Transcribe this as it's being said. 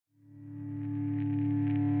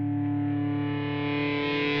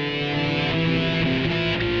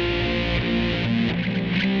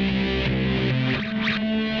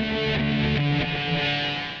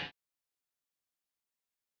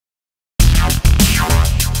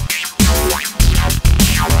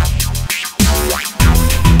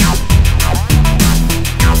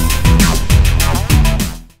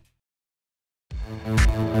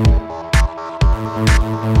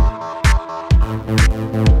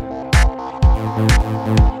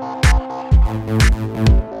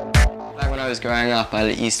up, I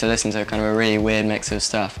used to listen to kind of a really weird mix of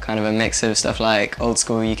stuff, kind of a mix of stuff like old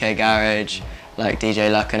school UK garage, like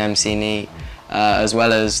DJ Luck and MC Neat, as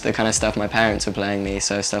well as the kind of stuff my parents were playing me,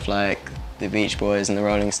 so stuff like the Beach Boys and the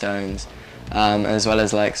Rolling Stones, as well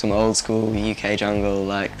as like some old school UK jungle,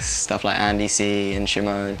 like stuff like Andy C and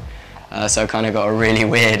Shimon. So I kind of got a really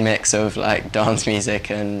weird mix of like dance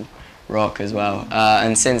music and rock as well.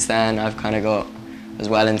 And since then I've kind of got as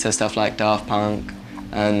well into stuff like Daft Punk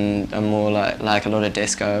and more like a lot of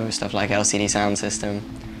disco, stuff like LCD Sound System,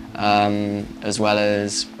 as well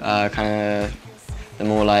as kind of the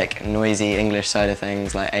more like noisy English side of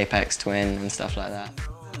things like Apex Twin and stuff like that.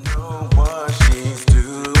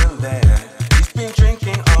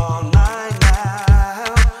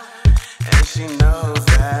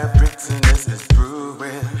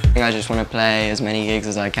 I just want to play as many gigs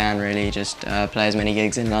as I can, really, just play as many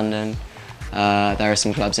gigs in London. There are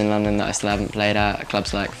some clubs in London that I still haven't played at,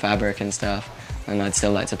 clubs like Fabric and stuff, and I'd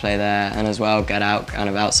still like to play there, and as well get out kind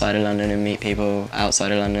of outside of London and meet people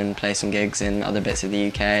outside of London, play some gigs in other bits of the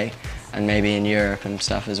UK and maybe in Europe and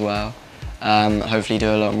stuff as well. Hopefully do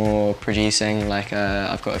a lot more producing, like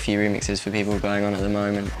I've got a few remixes for people going on at the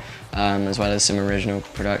moment, as well as some original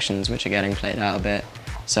productions which are getting played out a bit.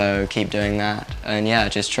 So keep doing that, and yeah,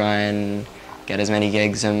 just try and get as many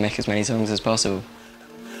gigs and make as many songs as possible.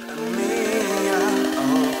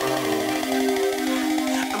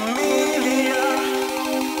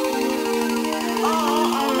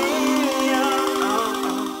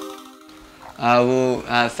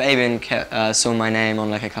 Fabian saw my name on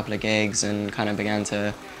like a couple of gigs and kind of began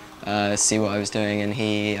to see what I was doing,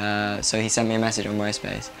 and so he sent me a message on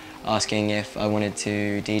MySpace asking if I wanted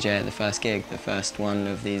to DJ at the first gig, the first one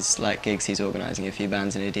of these like gigs he's organising, a few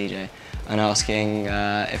bands and a DJ, and asking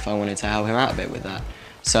if I wanted to help him out a bit with that.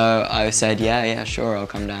 So I said, yeah, sure, I'll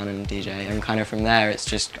come down and DJ, and kind of from there it's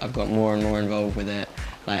just I've got more and more involved with it,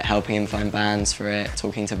 like helping him find bands for it,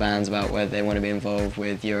 talking to bands about whether they want to be involved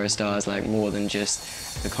with Eurostars, like more than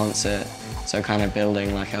just the concert. So kind of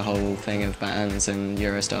building like a whole thing of bands and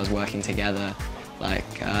Eurostars working together, like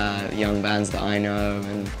young bands that I know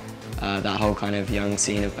and that whole kind of young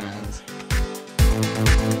scene of bands.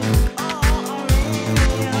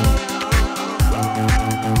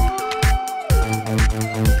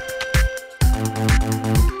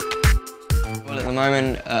 Well, at the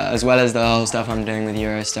moment, as well as the whole stuff I'm doing with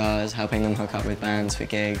Eurostars, helping them hook up with bands for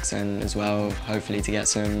gigs, and as well hopefully to get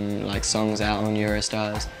some like songs out on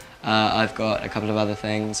Eurostars, I've got a couple of other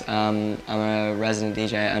things. I'm a resident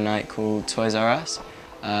DJ at a night called Toys R Us,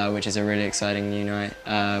 which is a really exciting new night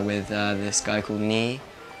with this guy called Nee.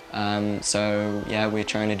 So yeah, we're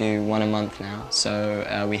trying to do one a month now.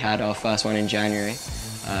 So we had our first one in January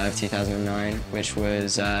of 2009, which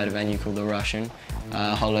was at a venue called The Russian.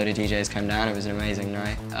 A whole load of DJs came down, it was an amazing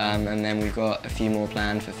night. And then we've got a few more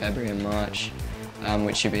planned for February and March,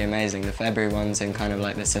 which should be amazing. The February one's in kind of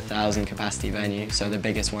like this 1,000 capacity venue, so the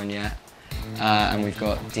biggest one yet. And we've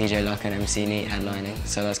got DJ Luck and MC Neat headlining,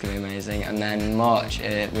 so that's going to be amazing. And then March,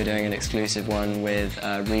 we're doing an exclusive one with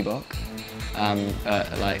Reebok,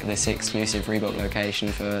 like this exclusive Reebok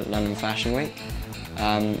location for London Fashion Week.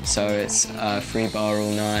 So it's free bar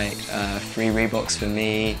all night, free Reeboks for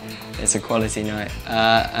me. It's a quality night.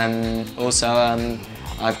 And also,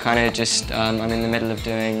 I've kind of just, I'm in the middle of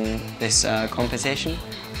doing this competition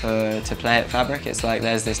to play at Fabric. It's like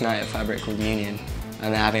there's this night at Fabric called Union,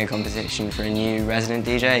 and they're having a competition for a new resident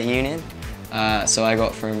DJ at Union. So I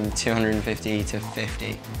got from 250 to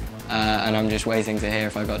 50. And I'm just waiting to hear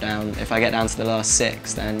if I get down to the last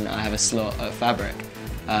 6, then I have a slot at Fabric.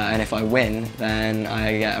 And if I win, then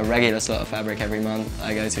I get a regular slot of Fabric every month.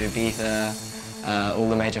 I go to Ibiza, all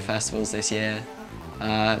the major festivals this year.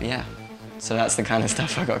 Yeah, so that's the kind of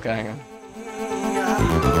stuff I got going on.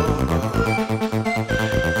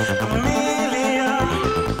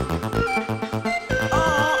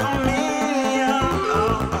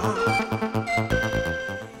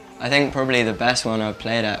 I think probably the best one I've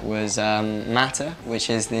played at was Matter, which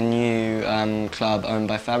is the new club owned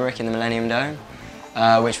by Fabric in the Millennium Dome.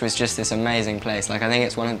 Which was just this amazing place. Like I think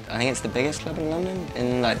it's the biggest club in London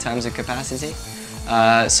in like terms of capacity.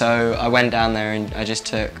 So I went down there and I just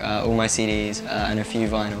took all my CDs and a few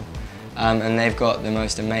vinyl, and they've got the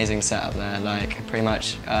most amazing setup there. Like pretty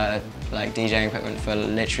much like DJing equipment for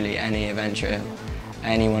literally any adventure.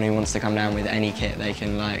 Anyone who wants to come down with any kit, they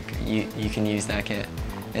can you can use their kit.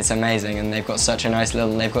 It's amazing, and they've got such a nice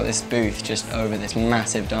they've got this booth just over this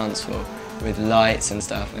massive dance floor with lights and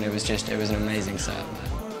stuff, and it was an amazing setup there.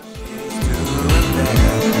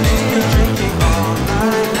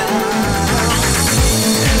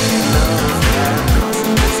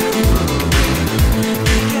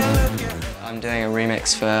 I'm doing a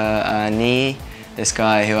remix for Nee, this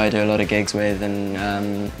guy who I do a lot of gigs with,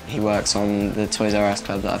 and he works on the Toys R Us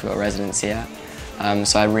club that I've got a residency at.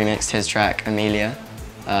 So I remixed his track, Amelia,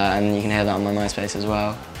 and you can hear that on my MySpace as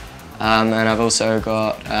well. And I've also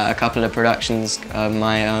got a couple of productions of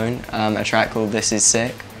my own, a track called This Is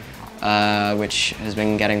Sick, which has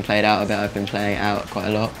been getting played out a bit. I've been playing it out quite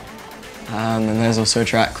a lot. And there's also a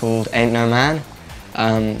track called Ain't No Man,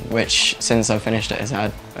 which since I've finished it has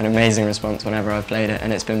had an amazing response whenever I've played it,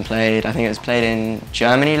 and it's been played, I think it was played in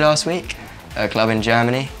Germany last week, a club in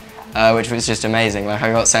Germany, which was just amazing. Like,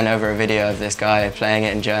 I got sent over a video of this guy playing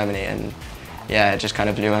it in Germany, and yeah, it just kind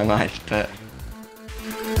of blew my mind. But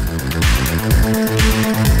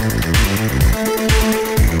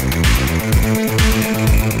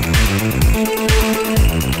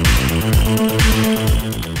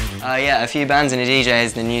yeah, a few bands and a DJ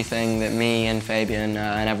is the new thing that me and Fabian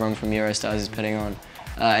and everyone from Eurostars is putting on.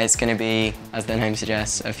 It's going to be, as the name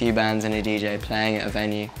suggests, a few bands and a DJ playing at a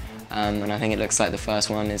venue, and I think it looks like the first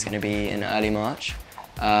one is going to be in early March.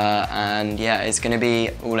 And yeah, it's going to be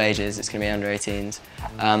all ages, it's going to be under 18s,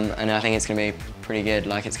 and I think it's going to be pretty good.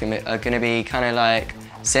 Like, it's going to be kind of like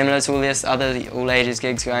similar to all this other all ages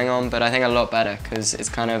gigs going on, but I think a lot better, because it's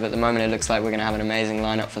kind of, at the moment it looks like we're going to have an amazing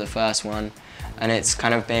lineup for the first one, and it's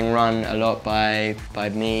kind of being run a lot by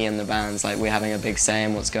me and the bands. Like, we're having a big say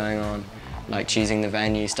in what's going on, like choosing the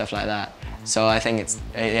venue, stuff like that. So I think it's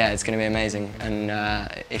going to be amazing, and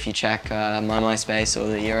if you check my MySpace or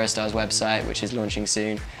the Eurostars website, which is launching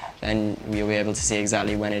soon, then you'll be able to see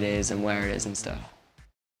exactly when it is and where it is and stuff.